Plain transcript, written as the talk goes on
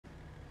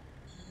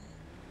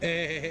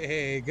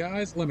Hey,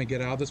 guys, let me get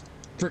out of this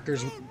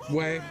fricker's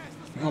way.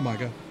 Oh my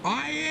god.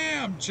 I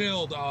am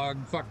chill, dog.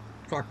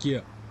 Fuck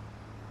you.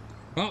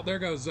 Oh, there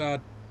goes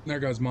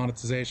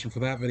monetization for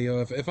that video,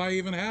 if I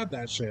even had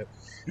that shit.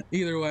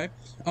 Either way.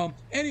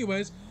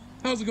 Anyways,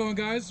 how's it going,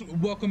 guys?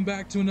 Welcome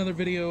back to another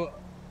video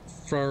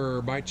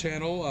for my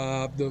channel.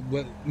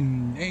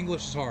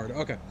 English is hard.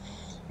 Okay.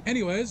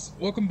 Anyways,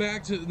 welcome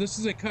back to, this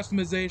is a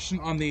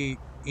customization on the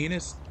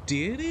Enus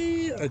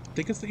Deity? I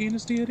think it's the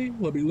Enus Deity?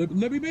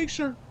 Let me make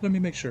sure. Let me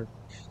make sure.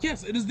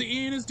 Yes, it is the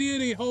Enus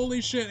Deity!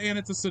 Holy shit, and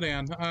it's a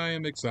sedan. I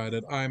am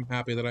excited. I'm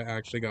happy that I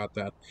actually got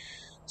that.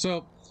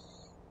 So,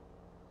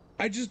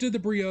 I just did the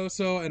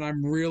Brioso, and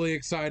I'm really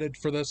excited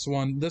for this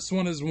one. This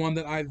one is one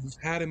that I've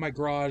had in my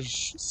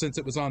garage since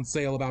it was on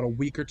sale about a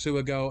week or two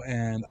ago,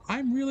 and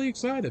I'm really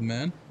excited,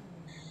 man.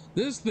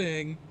 This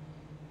thing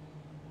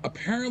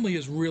apparently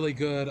is really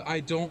good. I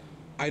don't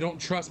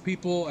trust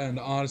people, and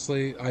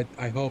honestly,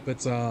 I hope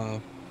it's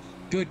a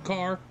good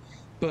car.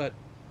 But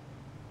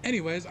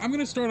anyways, I'm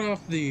gonna start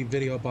off the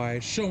video by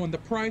showing the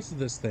price of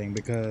this thing,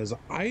 because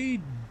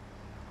I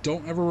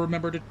don't ever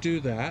remember to do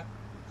that,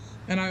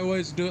 and I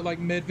always do it like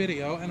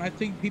mid-video, and I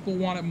think people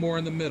want it more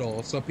in the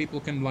middle, so people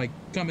can like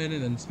come in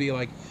and be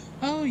like,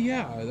 oh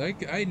yeah,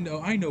 like I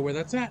know where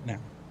that's at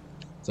now.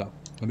 So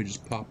let me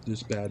just pop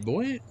this bad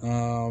boy.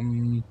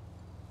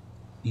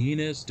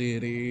 Enus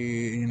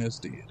Deity, Enus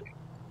Deity.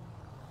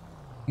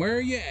 Where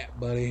you at,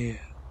 buddy?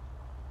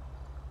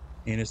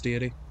 Enus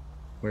Deity?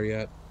 Where you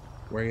at?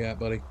 Where you at,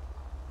 buddy?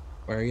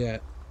 Where you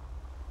at?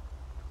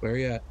 Where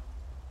you at?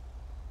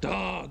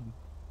 Dog!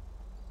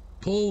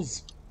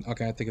 Pulls!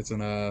 Okay, I think it's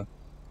in,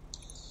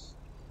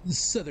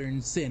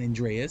 Southern San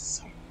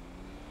Andreas.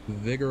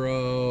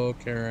 Vigoro,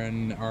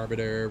 Karen,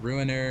 Arbiter,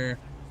 Ruiner,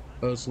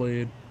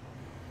 Postlude.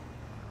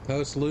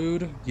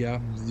 Postlude? Yeah,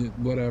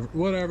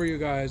 whatever you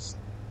guys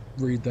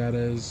read that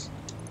as.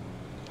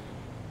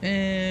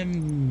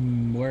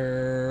 And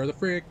where the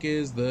frick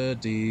is the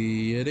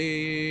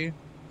deity?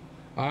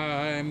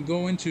 I'm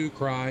going to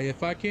cry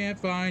if I can't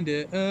find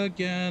it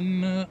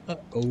again.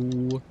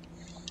 Oh,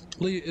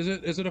 please,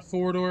 is it a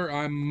four-door?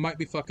 I might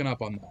be fucking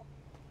up on that.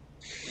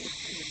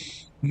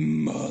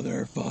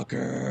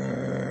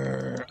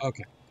 Motherfucker.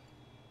 Okay.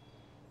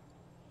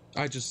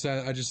 I just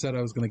said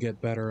I was gonna get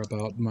better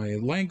about my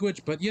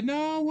language, but you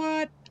know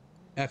what?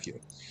 F you.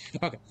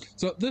 Okay,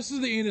 so this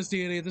is the Enus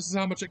Deity. This is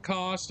how much it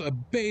cost. A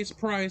base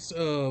price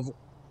of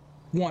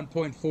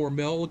 1.4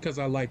 mil, because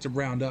I like to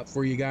round up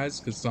for you guys,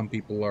 because some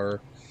people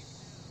are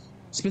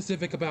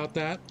specific about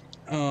that.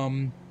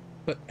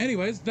 But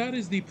anyways, that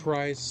is the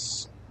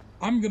price.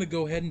 I'm gonna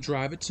go ahead and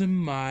drive it to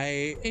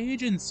my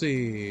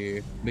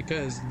agency,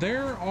 because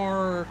there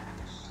are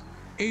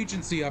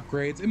agency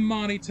upgrades,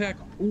 Imani Tech,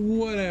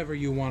 whatever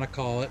you want to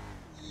call it.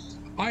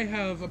 I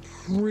have a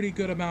pretty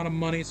good amount of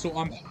money, so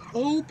I'm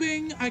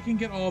hoping I can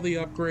get all the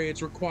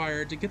upgrades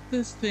required to get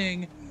this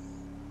thing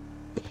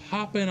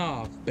popping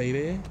off,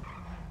 baby.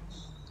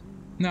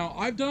 Now,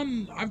 I've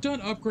done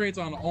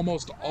upgrades on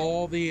almost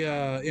all the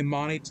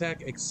Imani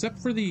Tech, except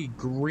for the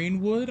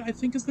Greenwood, I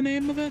think is the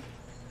name of it.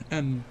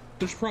 And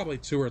there's probably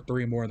 2 or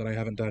 3 more that I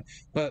haven't done.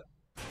 But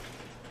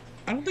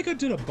I don't think I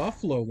did a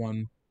Buffalo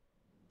one.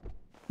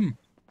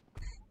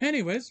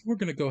 Anyways, we're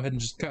gonna go ahead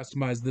and just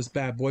customize this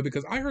bad boy,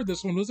 because I heard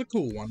this one was a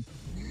cool one.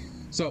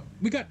 So,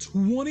 we got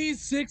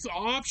 26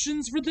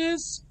 options for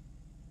this?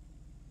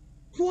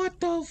 What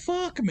the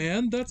fuck,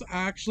 man? That's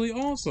actually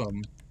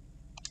awesome.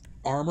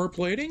 Armor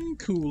plating,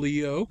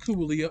 coolio,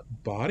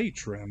 body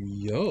trim,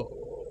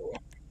 yo.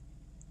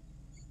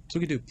 So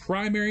we can do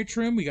primary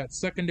trim, we got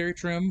secondary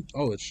trim.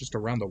 Oh, it's just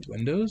around the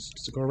windows?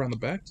 Does it go around the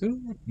back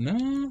too?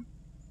 No.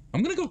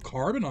 I'm gonna go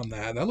carbon on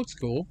that, that looks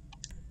cool.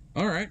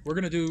 Alright, we're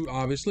gonna do,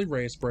 obviously,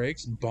 race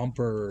brakes,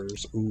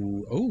 bumpers.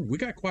 Ooh, oh, we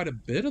got quite a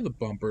bit of the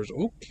bumpers.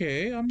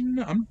 Okay,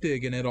 I'm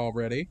digging it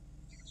already.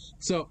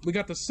 So, we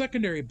got the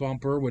secondary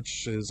bumper,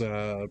 which is,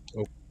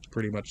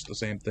 pretty much the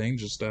same thing,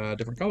 just a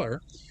different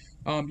color.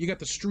 You got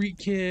the street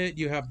kit,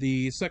 you have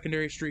the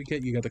secondary street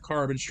kit, you got the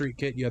carbon street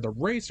kit, you have the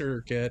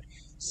racer kit,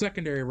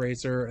 secondary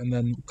racer, and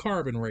then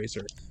carbon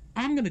racer.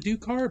 I'm gonna do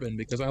carbon,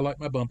 because I like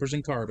my bumpers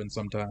in carbon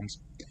sometimes.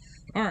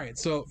 Alright,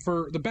 so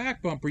for the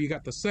back bumper, you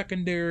got the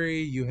secondary,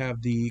 you have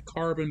the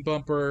carbon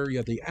bumper, you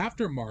have the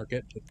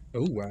aftermarket.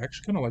 Oh, I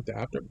actually kind of like the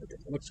aftermarket.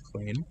 It looks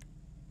clean.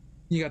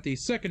 You got the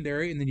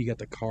secondary, and then you got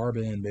the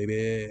carbon,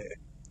 baby.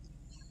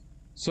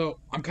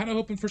 So I'm kind of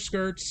hoping for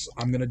skirts.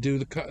 I'm gonna do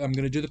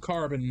the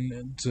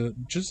carbon to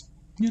just,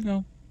 you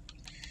know.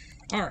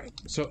 Alright,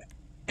 so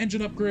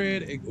engine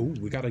upgrade. Oh,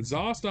 we got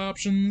exhaust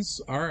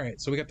options.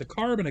 Alright, so we got the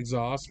carbon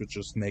exhaust, which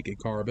just make it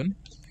carbon.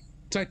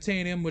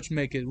 Titanium, which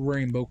make it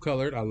rainbow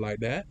colored. I like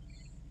that.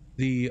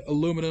 The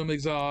aluminum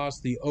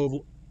exhaust, the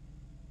oval.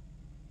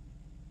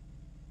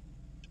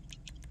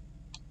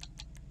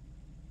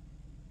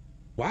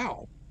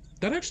 Wow,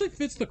 that actually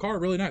fits the car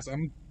really nice.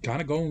 I'm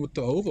kind of going with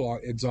the oval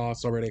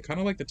exhaust already. I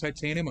kind of like the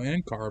titanium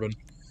and carbon.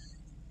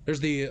 There's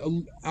the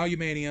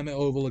aluminum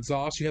oval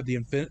exhaust. You have the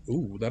infinite.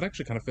 Ooh, that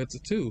actually kind of fits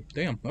it too.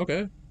 Damn,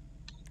 okay.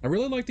 I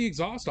really like the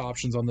exhaust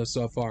options on this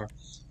so far.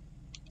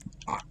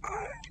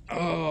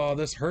 Oh,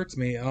 this hurts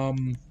me.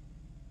 I'm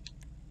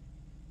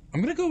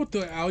gonna go with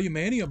the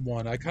aluminium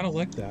one. I kind of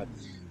like that.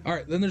 All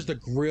right, then there's the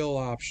grill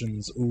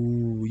options.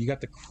 Ooh, you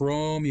got the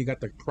chrome, you got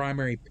the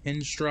primary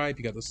pinstripe,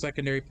 you got the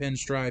secondary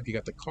pinstripe, you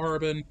got the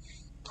carbon,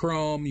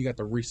 chrome, you got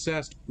the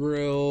recessed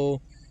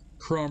grill,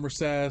 chrome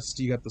recessed,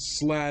 you got the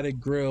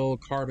slatted grill,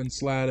 carbon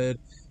slatted,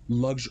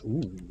 luxury.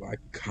 Ooh, I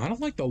kind of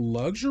like the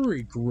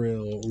luxury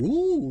grill.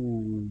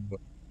 Ooh,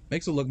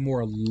 makes it look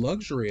more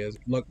luxurious.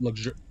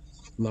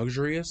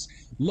 Luxurious.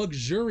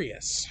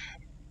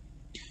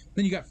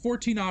 Then you got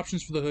 14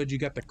 options for the hood. You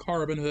got the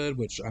carbon hood,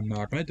 which I'm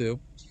not going to do.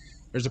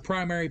 There's a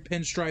primary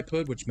pinstripe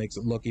hood, which makes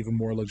it look even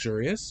more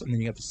luxurious. And then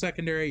you got the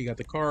secondary, you got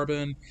the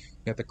carbon,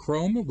 you got the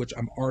chrome, which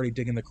I'm already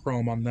digging the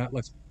chrome on that.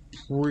 Looks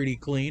pretty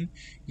clean.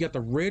 You got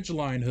the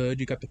ridgeline hood,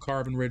 you got the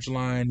carbon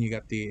ridgeline, you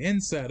got the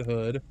inset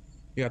hood,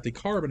 you got the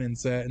carbon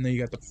inset, and then you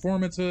got the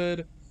performance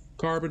hood,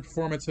 carbon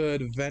performance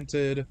hood,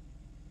 vented.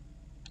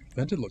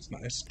 Vented looks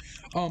nice.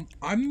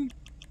 I'm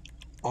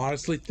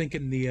honestly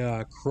thinking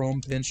the chrome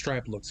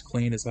pinstripe looks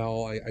clean as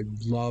hell. I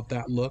love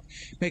that look.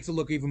 Makes it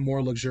look even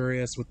more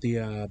luxurious with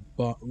the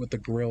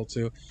grill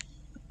too.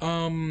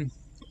 I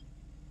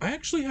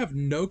actually have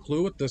no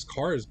clue what this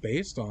car is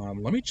based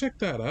on. Let me check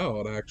that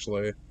out,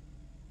 actually.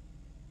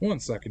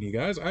 One second, you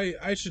guys.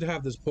 I should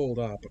have this pulled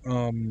up.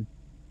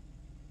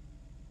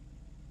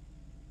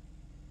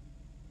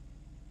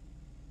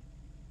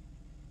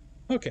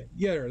 Okay,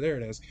 yeah, there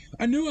it is.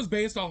 I knew it was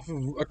based off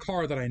of a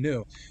car that I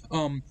knew.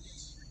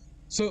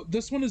 So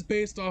this one is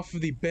based off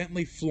of the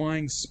Bentley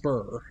Flying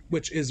Spur,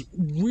 which is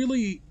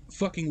really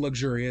fucking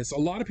luxurious. A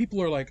lot of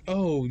people are like,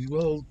 "Oh,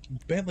 well,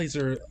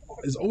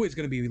 is always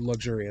going to be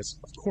luxurious."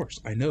 Of course,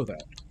 I know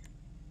that.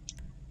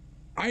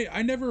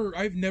 I've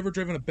never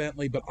driven a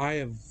Bentley, but I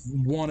have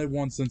wanted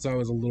one since I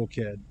was a little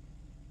kid.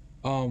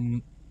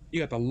 You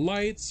got the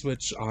lights,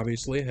 which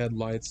obviously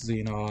headlights,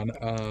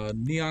 xenon,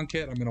 neon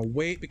kit. I'm gonna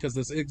wait because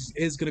this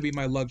is gonna be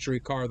my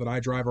luxury car that I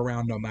drive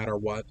around no matter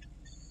what.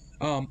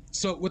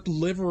 So with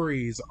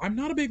liveries, I'm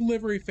not a big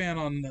livery fan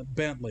on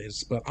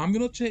Bentleys, but I'm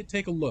gonna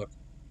take a look.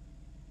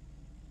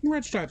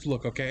 Red stripes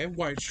look okay.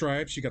 White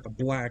stripes, you got the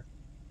black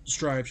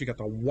stripes, you got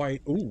the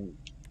white. Ooh,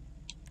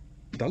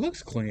 that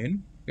looks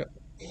clean.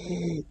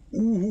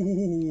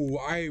 Ooh,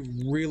 I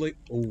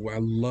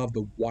love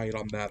the white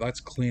on that. That's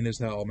clean as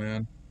hell,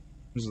 man.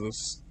 What is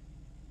this?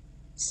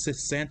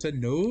 Santa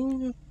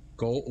Nova?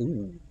 Gold.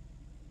 Ooh,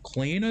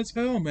 clean as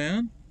hell,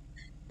 man.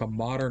 The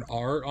modern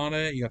art on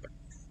it. You got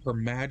Her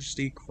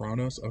Majesty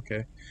Kronos.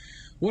 Okay.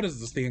 What is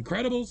this? The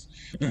Incredibles?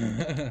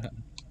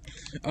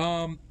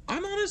 I'm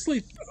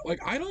honestly like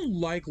I don't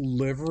like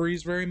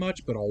liveries very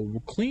much, but a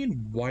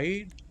clean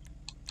white.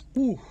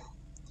 Ooh.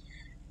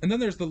 And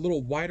then there's the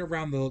little white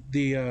around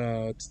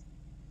the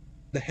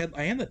head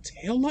and the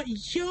tail light.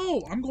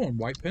 Yo, I'm going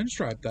white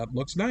pinstripe. That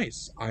looks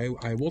nice. I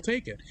will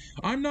take it.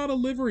 I'm not a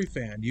livery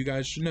fan. You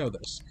guys should know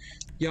this.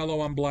 Yellow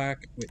on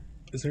black. Wait,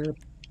 is there?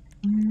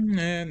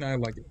 And I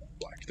like it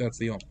black. That's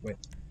the only. Wait.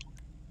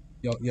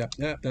 Yeah,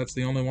 that's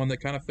the only one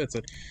that kind of fits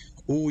it.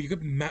 Oh, you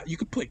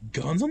could put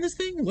guns on this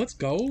thing? Let's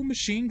go.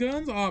 Machine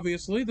guns,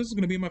 obviously. This is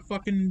going to be my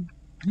fucking...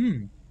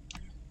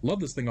 Love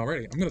this thing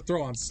already. I'm going to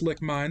throw on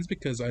slick mines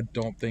because I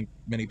don't think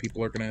many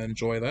people are going to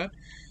enjoy that.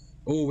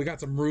 Oh, we got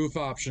some roof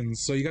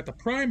options. So you got the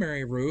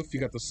primary roof, you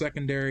got the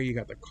secondary, you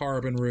got the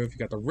carbon roof, you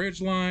got the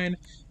ridge line,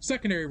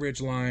 secondary ridge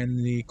line,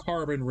 the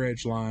carbon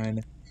ridge line.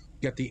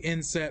 You got the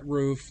inset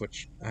roof,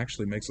 which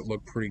actually makes it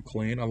look pretty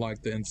clean. I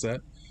like the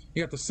inset.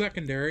 You got the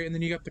secondary, and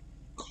then you got the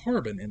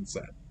carbon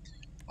inset.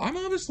 I'm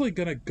obviously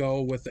gonna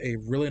go with a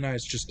really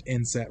nice just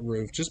inset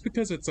roof, just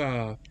because it's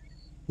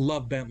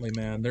love Bentley,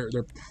 man. They're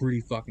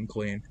pretty fucking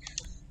clean.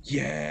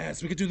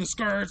 Yes, we can do the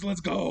skirts.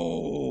 Let's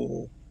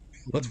go.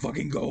 Let's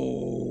fucking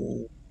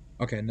go.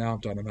 Okay, now I'm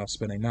done enough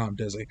spinning. Now I'm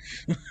dizzy.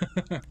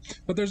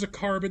 But there's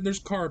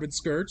carbon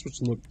skirts,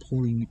 which look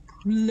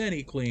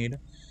plenty clean.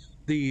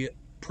 The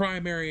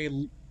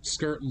primary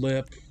skirt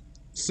lip,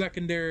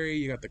 secondary,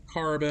 you got the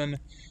carbon,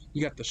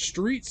 you got the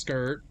street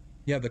skirt,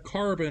 you have the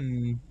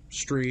carbon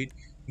street,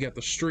 you got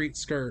the street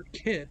skirt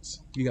kit,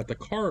 you got the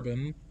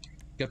carbon, you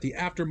got the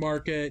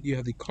aftermarket, you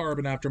have the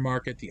carbon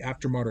aftermarket, the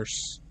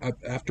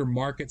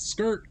aftermarket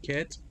skirt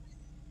kit.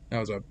 That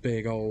was a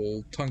big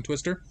old tongue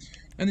twister.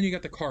 And then you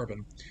got the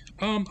carbon.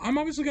 I'm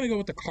obviously going to go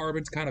with the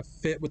carbon to kind of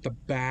fit with the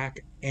back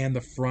and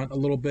the front a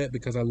little bit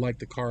because I like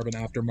the carbon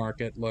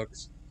aftermarket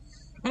looks.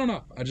 I don't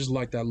know. I just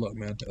like that look,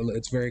 man.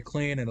 It's very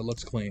clean and it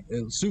looks clean.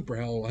 It's super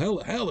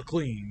hella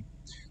clean.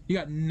 You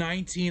got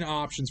 19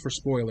 options for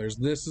spoilers.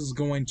 This is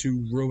going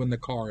to ruin the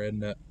car,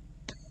 isn't it?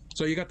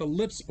 So you got the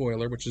lip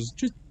spoiler, which is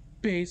just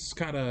base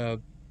kind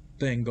of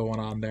thing going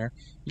on there.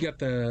 You got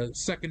the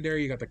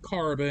secondary, you got the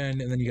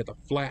carbon, and then you got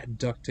the flat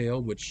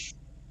ducktail, which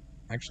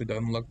actually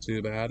doesn't look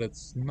too bad.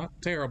 It's not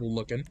terrible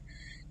looking.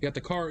 You got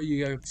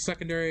the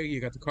secondary, you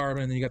got the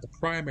carbon, and then you got the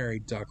primary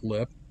duck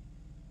lip.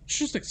 It's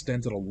just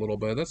extends it a little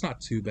bit. That's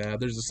not too bad.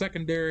 There's the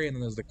secondary, and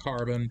then there's the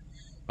carbon.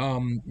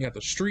 You got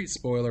the street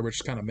spoiler,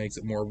 which kind of makes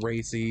it more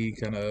racy,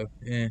 kind of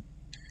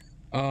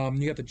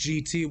You got the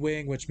GT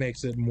wing, which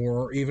makes it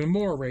even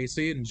more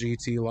racy and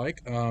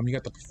GT-like. You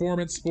got the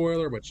performance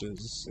spoiler, which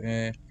is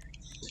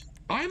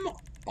I'm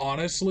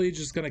honestly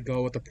just gonna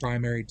go with the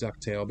primary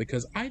ducktail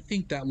because I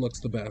think that looks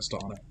the best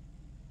on it.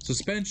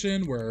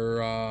 Suspension,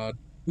 where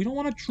we don't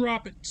want to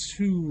drop it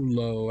too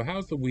low.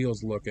 How's the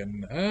wheels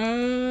looking?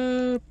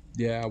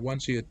 Yeah,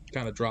 once you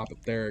kind of drop it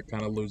there, it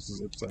kind of loses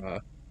its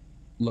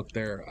look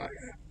there.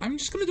 I'm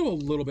just gonna do a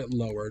little bit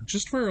lower,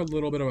 just for a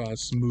little bit of a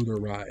smoother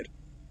ride.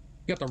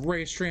 You got the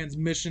race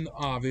transmission,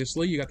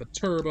 obviously. You got the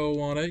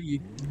turbo on it. You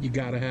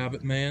gotta have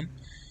it, man.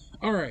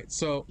 All right,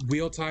 so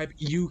wheel type.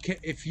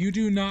 If you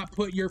do not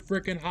put your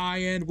freaking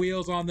high-end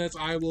wheels on this,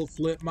 I will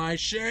flip my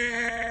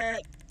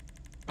shit.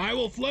 I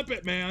will flip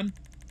it, man.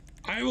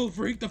 I will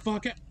freak the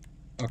fuck out.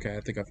 Okay,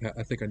 I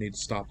think I need to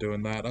stop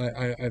doing that.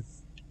 I've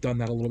done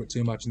that a little bit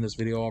too much in this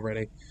video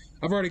already.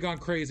 I've already gone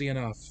crazy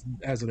enough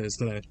as it is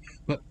today.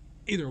 But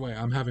either way,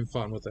 I'm having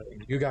fun with it.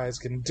 You guys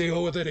can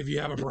deal with it if you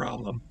have a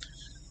problem.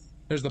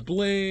 There's the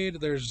blade.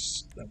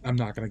 I'm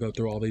not going to go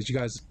through all these. You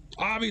guys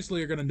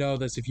obviously are going to know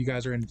this if you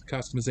guys are into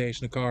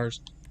customization of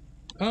cars.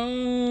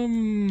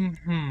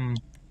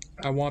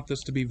 I want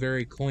this to be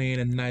very clean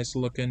and nice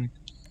looking.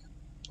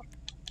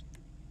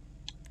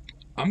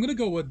 I'm going to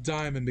go with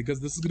diamond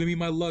because this is going to be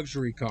my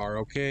luxury car,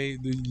 okay?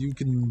 You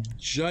can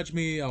judge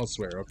me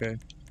elsewhere, okay?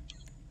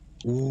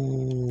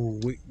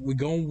 Ooh, we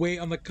gonna wait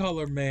on the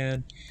color,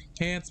 man.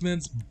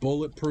 Enhancements,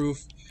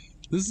 bulletproof.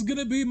 This is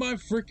gonna be my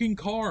freaking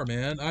car,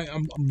 man.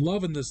 I'm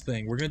loving this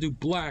thing. We're gonna do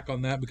black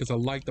on that because I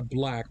like the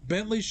black.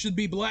 Bentley should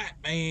be black,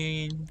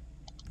 man.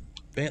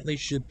 Bentley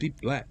should be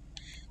black.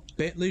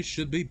 Bentley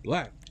should be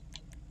black.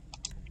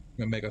 I'm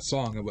gonna make a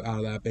song out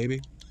of that,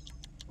 baby.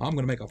 I'm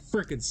gonna make a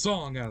freaking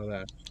song out of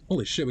that.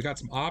 Holy shit, we got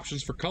some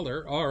options for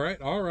color. All right,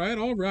 all right,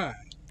 all right.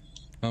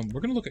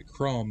 We're gonna look at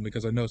chrome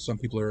because I know some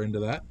people are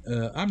into that.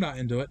 I'm not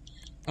into it.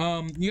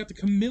 You got the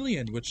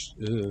chameleon, which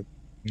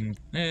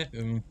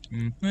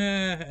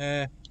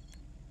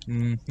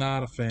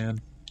not a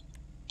fan.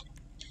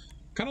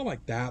 Kind of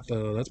like that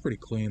though. That's pretty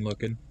clean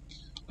looking.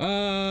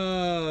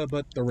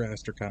 But the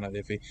rest are kind of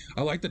iffy.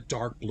 I like the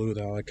dark blue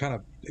though. It kind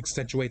of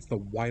accentuates the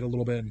white a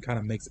little bit and kind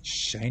of makes it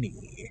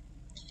shiny.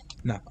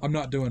 No, I'm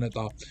not doing it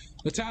though.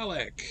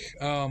 Metallic.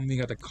 You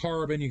got the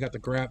carbon, you got the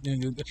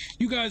graphite.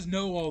 You guys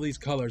know all these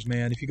colors,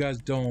 man. If you guys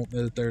don't,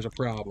 there's a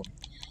problem.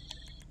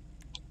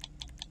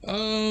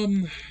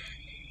 Do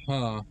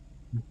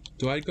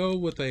I go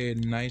with a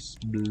nice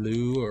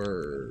blue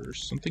or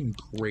something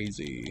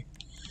crazy?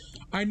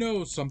 I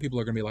know some people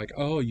are gonna be like,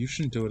 "Oh, you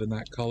shouldn't do it in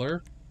that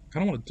color." I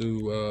kind of want to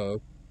do. I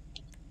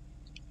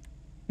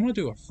want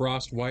to do a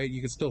frost white.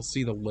 You can still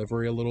see the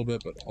livery a little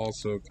bit, but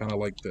also kind of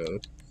like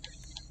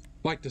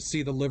to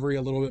see the livery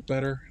a little bit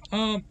better.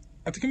 I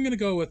think I'm gonna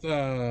go with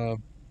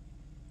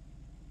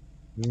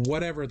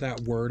whatever that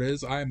word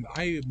is. I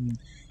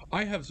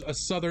have a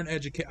southern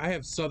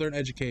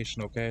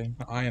education, okay?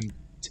 I am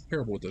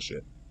terrible with this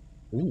shit.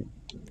 Ooh.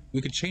 We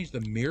could change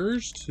the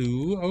mirrors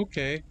too,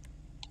 okay.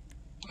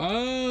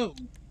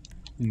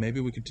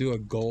 Maybe we could do a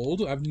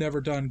gold. I've never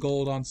done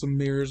gold on some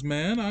mirrors,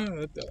 man.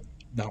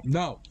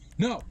 No.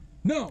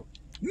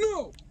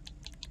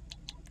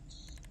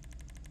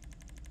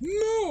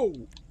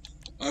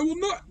 I will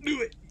not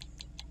do it.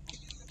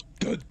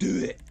 Don't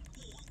do it.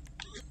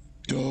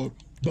 Don't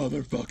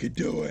motherfucking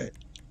do it.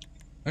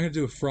 I'm gonna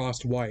do a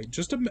frost white,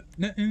 just to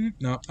no.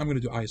 I'm gonna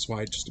do ice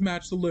white, just to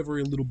match the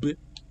livery a little bit,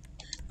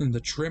 and the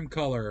trim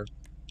color.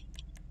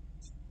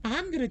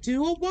 I'm gonna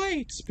do a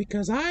white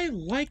because I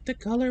like the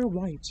color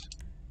white.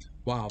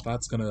 Wow,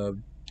 that's gonna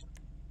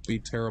be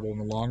terrible in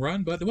the long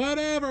run, but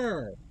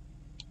whatever.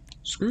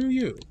 Screw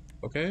you,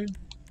 okay?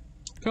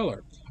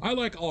 Color. I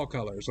like all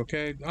colors,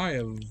 okay?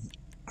 I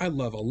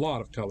love a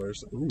lot of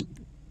colors. Ooh.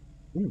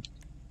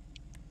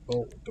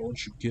 Oh,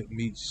 don't you get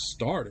me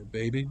started,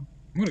 baby.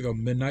 I'm gonna go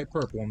midnight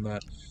purple on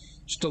that.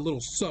 Just a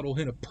little subtle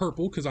hint of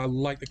purple, because I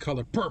like the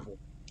color purple.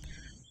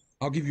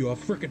 I'll give you a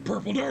frickin'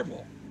 purple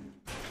durple.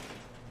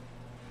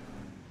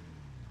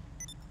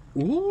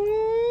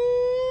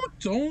 Ooh,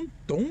 don't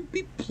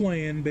be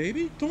playing,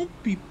 baby. Don't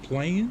be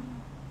playing.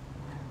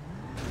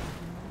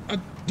 A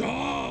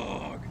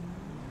dog!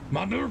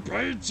 My new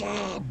paint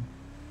job!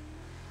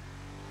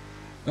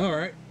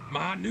 Alright,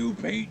 my new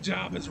paint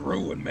job has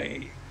ruined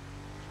me.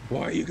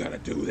 Why you gotta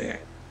do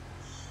that?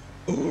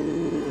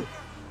 Ooh.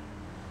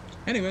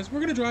 Anyways, we're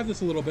gonna drive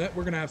this a little bit.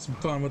 We're gonna have some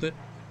fun with it.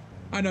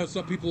 I know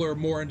some people are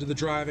more into the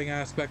driving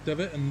aspect of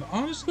it, and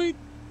honestly,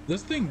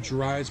 this thing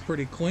drives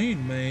pretty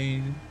clean,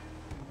 man.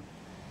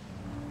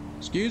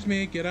 Excuse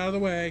me, get out of the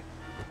way.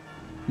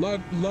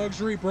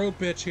 Luxury broke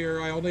bitch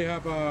here. I only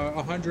have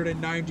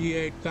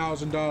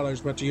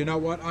 $198,000, but you know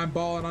what? I'm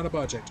balling on a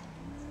budget.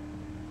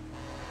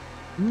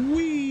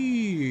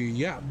 Whee!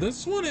 Yeah,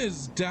 this one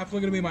is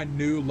definitely gonna be my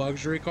new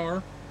luxury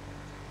car.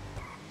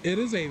 It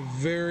is a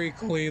very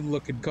clean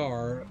looking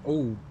car.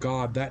 Oh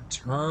god, that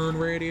turn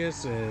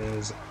radius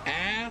is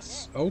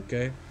ass.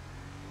 Okay.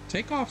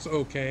 Takeoff's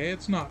okay,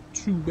 it's not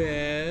too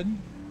bad.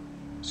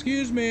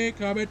 Excuse me,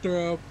 coming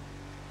through.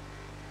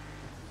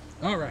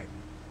 Alright.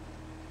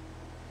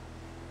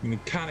 We can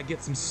kind of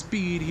get some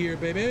speed here,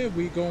 baby.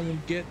 We gonna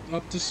get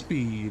up to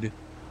speed.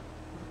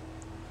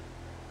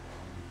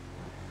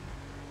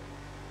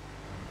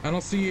 I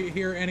don't see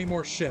here any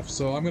more shifts,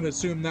 so I'm gonna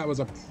assume that was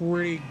a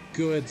pretty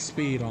good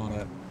speed on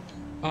it.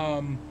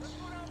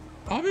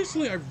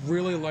 Obviously, I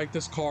really like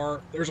this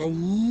car. There's a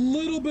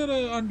little bit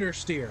of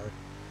understeer,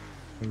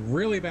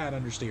 really bad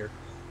understeer,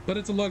 but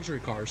it's a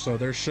luxury car, so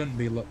there shouldn't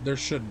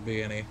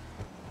be any.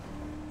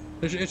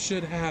 It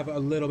should have a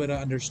little bit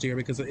of understeer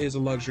because it is a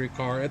luxury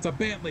car. It's a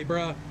Bentley,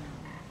 bruh.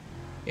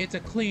 It's a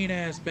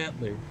clean-ass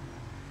Bentley.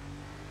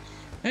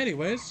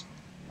 Anyways,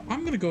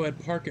 I'm gonna go ahead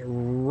and park it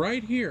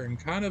right here and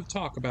kind of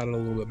talk about it a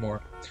little bit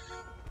more.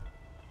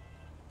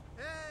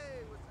 Hey,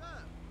 what's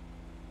up?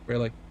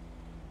 Really?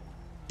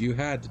 You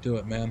had to do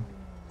it, man.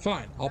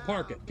 Fine, I'll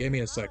park it. Give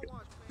me a second.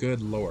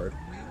 Good lord.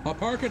 I'll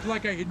park it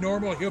like a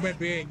normal human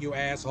being, you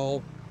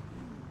asshole.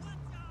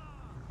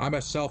 I'm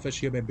a selfish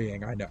human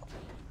being, I know.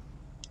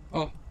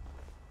 Oh,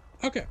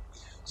 okay.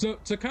 So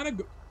to kind of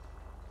go...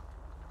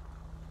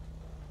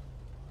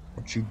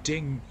 Don't you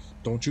ding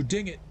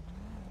it.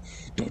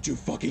 Don't you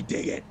fucking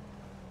ding it.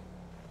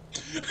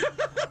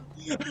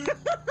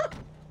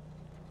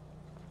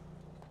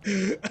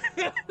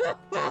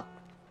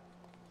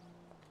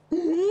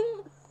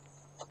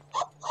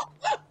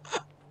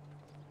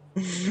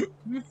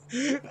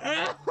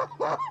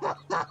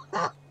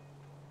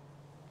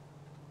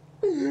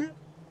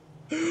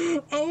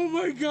 Oh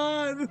my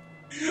god.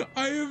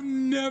 I have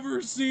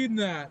never seen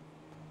that.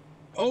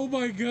 Oh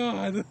my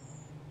god.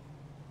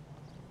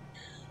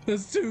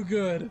 That's too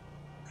good.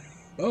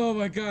 Oh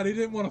my god, he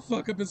didn't want to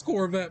fuck up his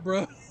Corvette,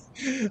 bro.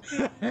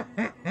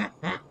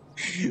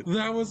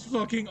 That was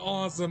fucking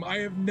awesome. I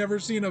have never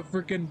seen a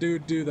freaking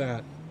dude do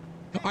that.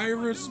 I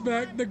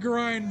respect the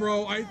grind,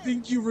 bro. I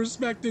think you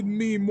respected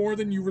me more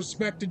than you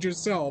respected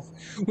yourself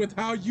with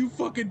how you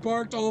fucking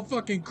parked all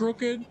fucking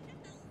crooked.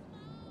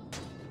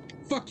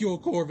 Fuck your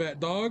Corvette,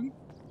 dog.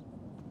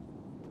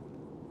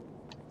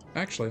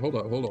 Actually, hold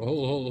up. Let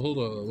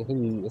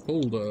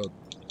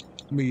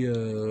me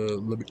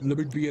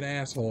be an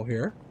asshole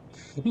here.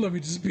 Let me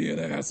just be an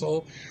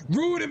asshole.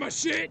 Ruining my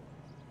shit!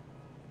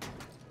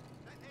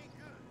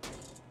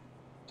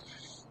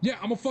 Yeah,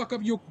 I'm gonna fuck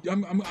up your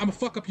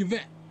fuck up your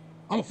vet.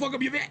 I'm gonna fuck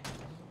up your vet.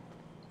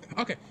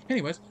 Okay,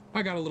 anyways,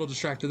 I got a little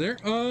distracted there.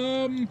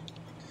 Oh no!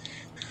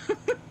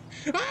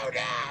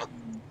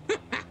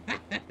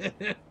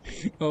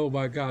 Oh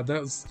my god,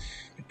 that was...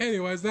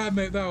 Anyways, that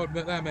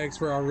makes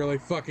for a really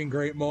fucking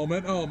great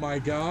moment. Oh my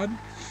god.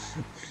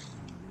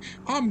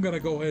 I'm gonna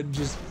go ahead and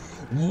just...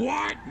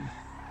 What?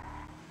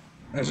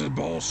 This is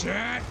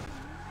bullshit.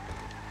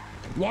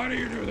 Why do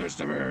you do this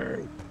to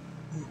me?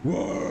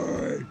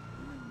 Why?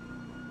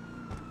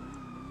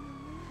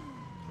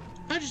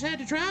 I just had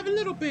to drive a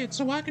little bit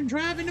so I can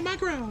drive into my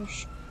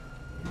garage.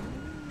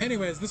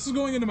 Anyways, this is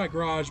going into my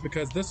garage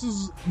because this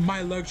is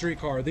my luxury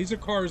car. These are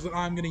cars that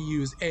I'm going to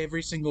use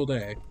every single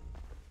day.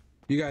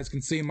 You guys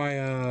can see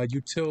my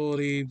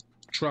utility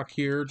truck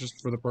here just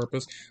for the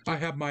purpose. I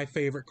have my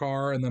favorite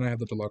car, and then I have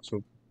the deluxe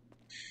one.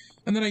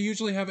 And then I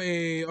usually have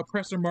a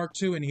Oppressor Mark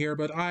II in here,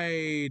 but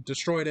I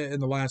destroyed it in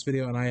the last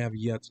video, and I have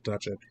yet to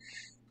touch it.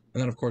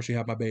 And then, of course, you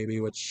have my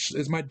baby, which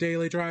is my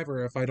daily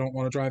driver if I don't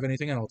want to drive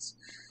anything else.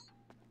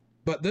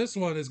 But this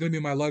one is going to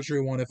be my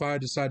luxury one if I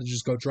decide to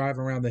just go drive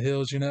around the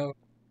hills, you know?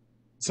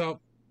 So,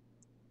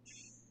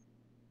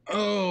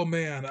 oh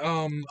man,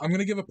 I'm going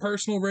to give a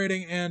personal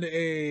rating and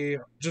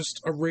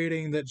just a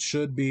rating that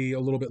should be a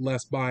little bit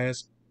less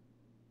biased.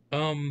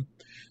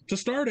 To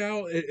start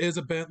out, it is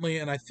a Bentley,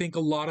 and I think a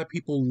lot of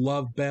people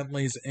love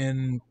Bentleys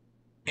in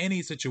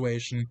any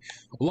situation.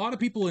 A lot of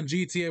people in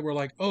GTA were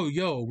like, oh,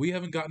 yo, we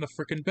haven't gotten a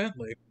freaking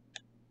Bentley.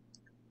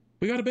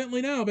 We got a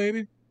Bentley now,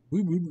 baby.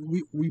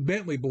 We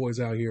Bentley boys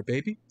out here,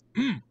 baby.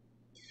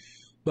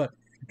 But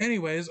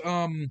anyways,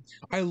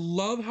 I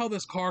love how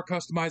this car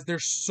customized.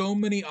 There's so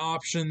many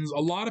options. A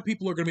lot of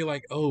people are going to be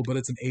like, oh, but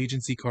it's an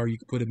agency car. You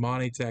can put in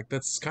Monty Tech.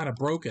 That's kind of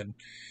broken.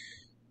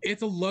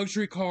 It's a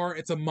luxury car.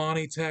 It's a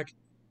Monty Tech.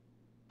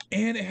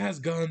 And it has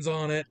guns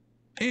on it.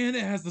 And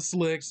it has the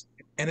slicks.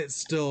 And it's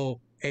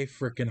still a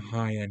freaking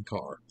high-end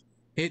car.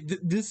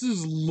 This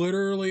is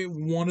literally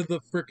one of the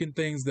freaking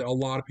things that a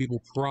lot of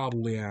people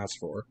probably ask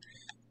for.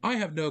 I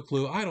have no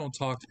clue. I don't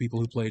talk to people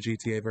who play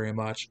GTA very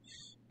much,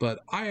 but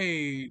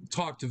I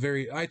talk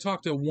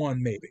to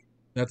one maybe.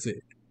 That's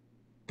it.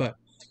 But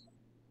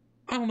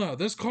I don't know.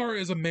 This car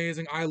is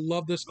amazing. I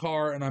love this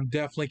car, and I'm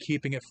definitely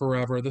keeping it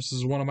forever. This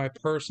is one of my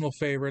personal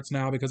favorites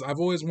now because I've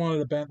always wanted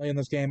a Bentley in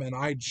this game, and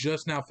I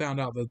just now found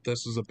out that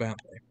this is a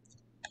Bentley.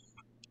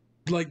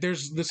 Like,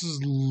 this is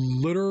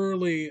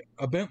literally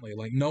a Bentley.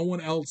 Like, no one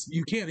else,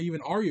 you can't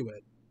even argue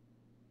it.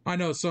 I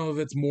know some of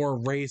it's more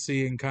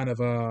racy and kind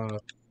of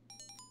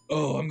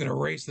oh, I'm gonna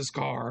race this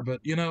car, but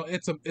you know,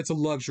 it's a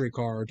luxury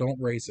car.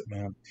 Don't race it,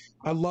 man.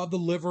 I love the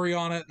livery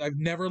on it. I've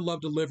never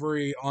loved a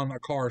livery on a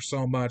car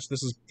so much.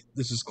 This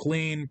is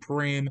clean,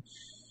 preem,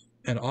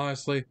 and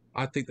honestly,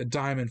 I think the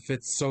diamond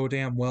fits so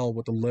damn well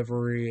with the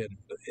livery, and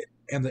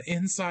and the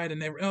inside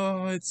and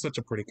oh, it's such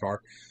a pretty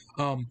car.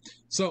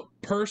 So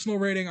personal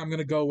rating, I'm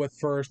gonna go with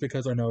first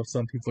because I know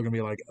some people are gonna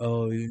be like,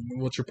 oh,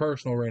 what's your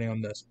personal rating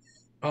on this?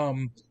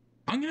 I'm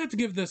gonna have to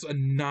give this a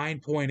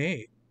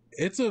 9.8.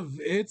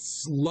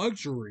 It's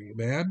luxury,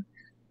 man.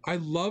 I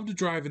loved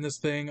driving this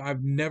thing. I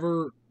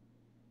never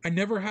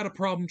had a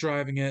problem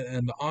driving it,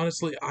 and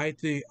honestly, I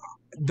think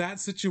that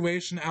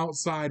situation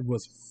outside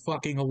was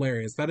fucking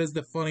hilarious. That is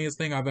the funniest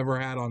thing I've ever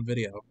had on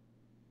video.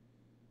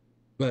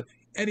 But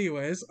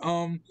anyways,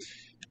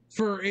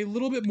 for a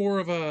little bit more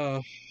of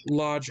a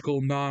logical,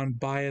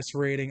 non-biased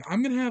rating,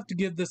 I'm gonna have to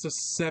give this a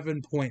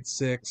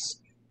 7.6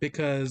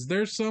 because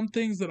there's some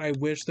things that I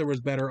wish there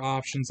was better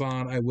options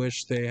on. I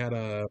wish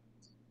the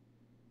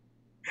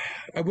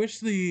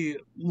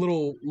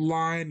little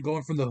line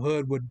going from the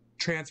hood would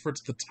transfer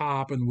to the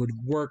top and would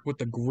work with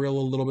the grill a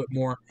little bit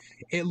more.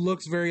 It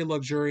looks very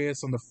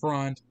luxurious on the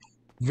front,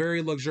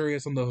 very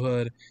luxurious on the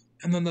hood,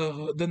 and then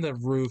the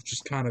roof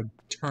just kind of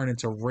turned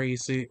into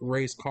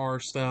race car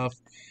stuff,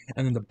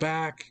 and then the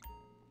back,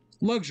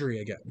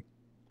 luxury again.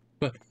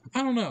 But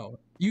I don't know.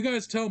 You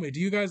guys tell me, do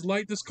you guys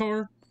like this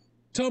car?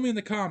 Tell me in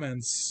the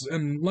comments,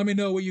 and let me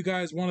know what you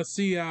guys want to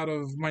see out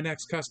of my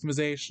next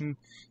customization.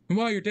 And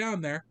while you're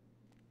down there,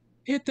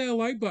 hit that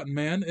like button,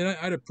 man. And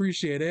I'd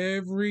appreciate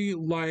every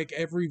like,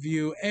 every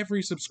view,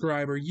 every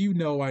subscriber. You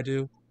know I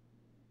do.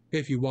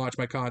 If you watch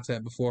my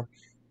content before.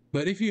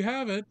 But if you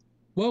haven't,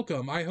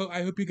 welcome. I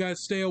hope you guys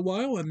stay a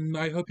while, and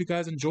I hope you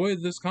guys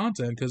enjoyed this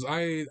content, because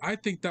I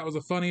think that was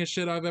the funniest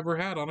shit I've ever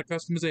had on a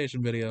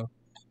customization video.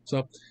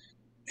 So,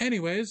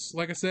 anyways,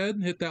 like I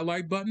said, hit that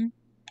like button,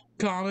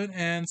 comment,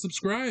 and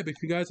subscribe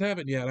if you guys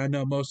haven't yet. I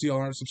know most of y'all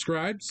aren't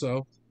subscribed,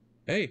 so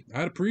hey,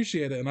 I'd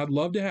appreciate it, and I'd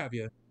love to have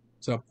you.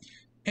 So,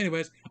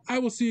 anyways, I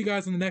will see you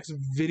guys in the next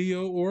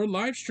video or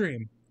live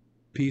stream.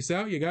 Peace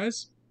out, you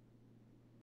guys.